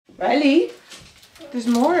Riley, there's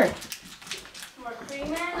more. More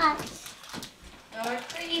cream eggs. More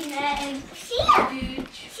cream eggs.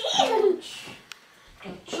 Huge.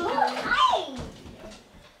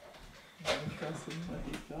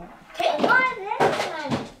 Take one of this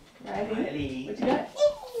one. Riley, what you got?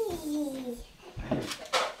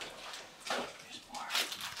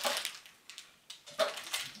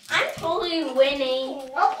 I'm totally winning.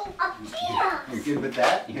 Oh, up here. You're good with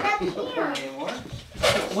that? You're Up not here. anymore?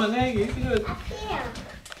 One egg, you can do it. Up here.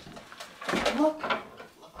 Look right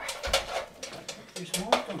there. There's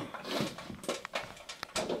more of them.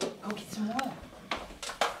 Go get some more.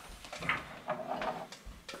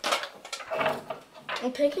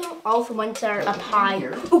 I'm picking all the ones that are up high.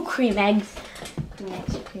 Oh, cream eggs.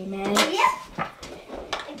 Cream eggs. Yep.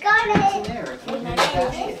 I got What's in it. there? It's in And the I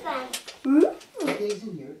basket. got this one. Eggs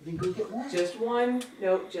in here. Then go get more. Just one.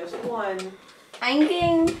 Nope, just one. I'm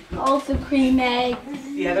getting all the cream eggs.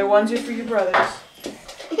 The other ones are for your brothers.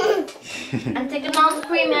 I'm taking all the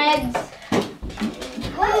cream eggs.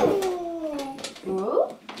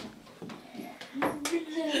 Ooh.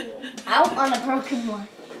 Out on a broken one.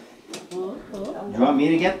 You want me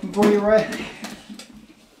to get them for you, Riley?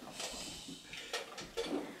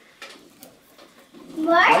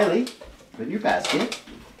 What? Riley, put in your basket.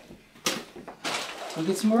 Go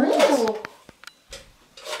get some more eggs. Look.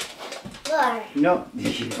 No.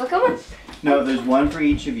 Look how much. No, there's one for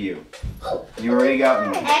each of you. You already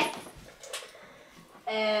got one. More.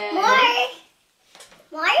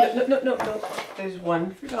 No. There's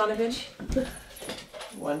one for Donovan.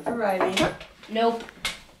 One for Riley. Nope.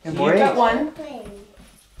 And You more got eggs. one.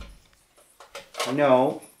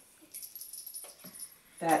 No.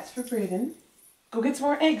 That's for Braden. Go get some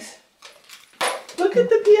more eggs. Look at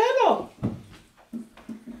the piano.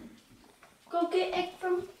 Go get egg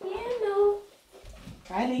from piano.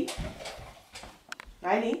 Riley.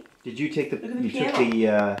 Did you take the? Look at the You took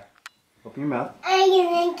piano. the. Open your mouth.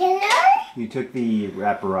 You took the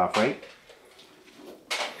wrapper off, right?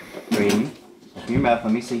 Braden, open your mouth.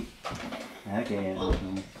 Let me see. Okay,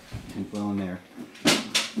 can flow in there.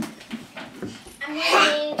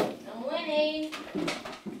 I'm winning.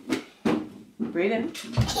 Braden.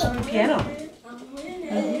 On the piano. I'm winning.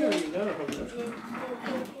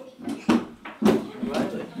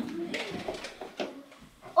 Riley.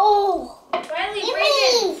 Oh, Riley,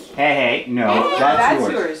 Braden. Hey, no,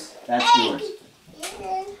 that's yours. That's yours.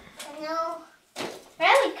 No.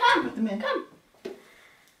 Riley, come. Put them in. Come.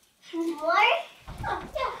 More? Oh,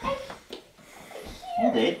 yeah.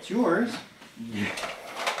 Hold it. It's yours. I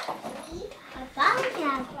found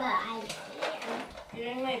that, but I can't.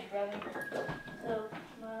 You're my brother. So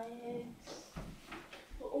my eggs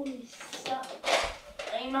will only suck.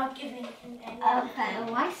 I'm not giving him any. Okay,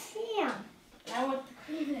 why Sam? I want the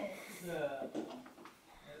cream eggs.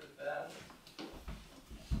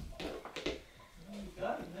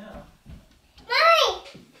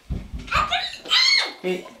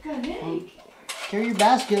 Hey, carry your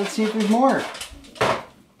basket. Let's see if there's more.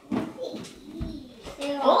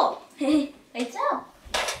 Oh, it's out.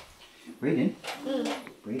 Braden.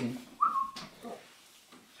 Braden.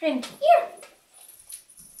 Here.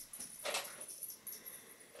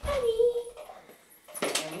 Honey.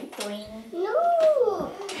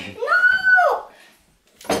 No.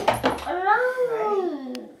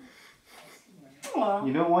 No.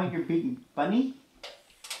 You don't want your big bunny?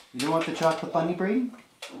 You don't want the chocolate bunny, Braden?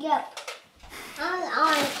 Yep.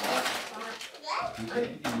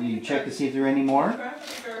 Okay. You check to see if there are any more?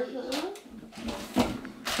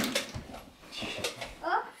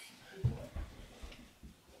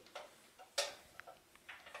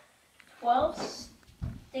 12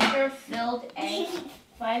 sticker-filled eggs,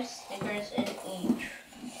 5 stickers in each.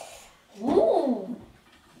 Ooh!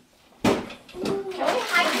 Can we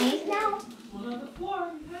hide these now? One on the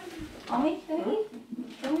floor. Mommy, can we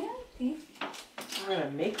hide these? We're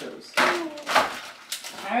gonna make those.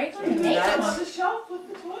 Alright, That's On the shelf with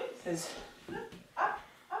the toys.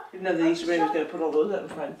 No, the Easter Bunny was gonna put all those up in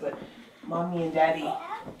front, but Mommy and Daddy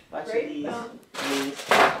watching these,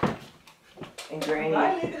 and Granny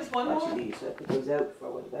Riley, there's one watching more. these. So I put those out before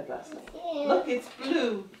I went to bed last night. Look, it's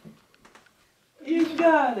blue. You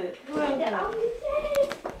got it. Well done.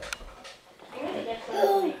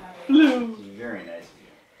 Blue. Very nice.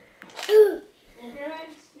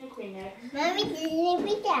 Mommy,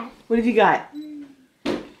 What have you got?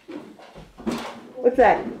 What's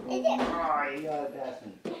that? Oh, you gotta pass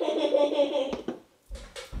me.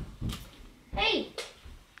 Hey!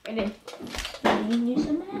 I did. I need you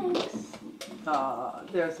some eggs. Aw,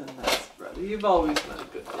 there's a nice brother. You've always been a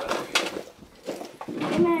good brother.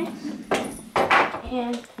 Some eggs.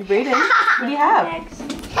 And You Braden, what do you have? eggs.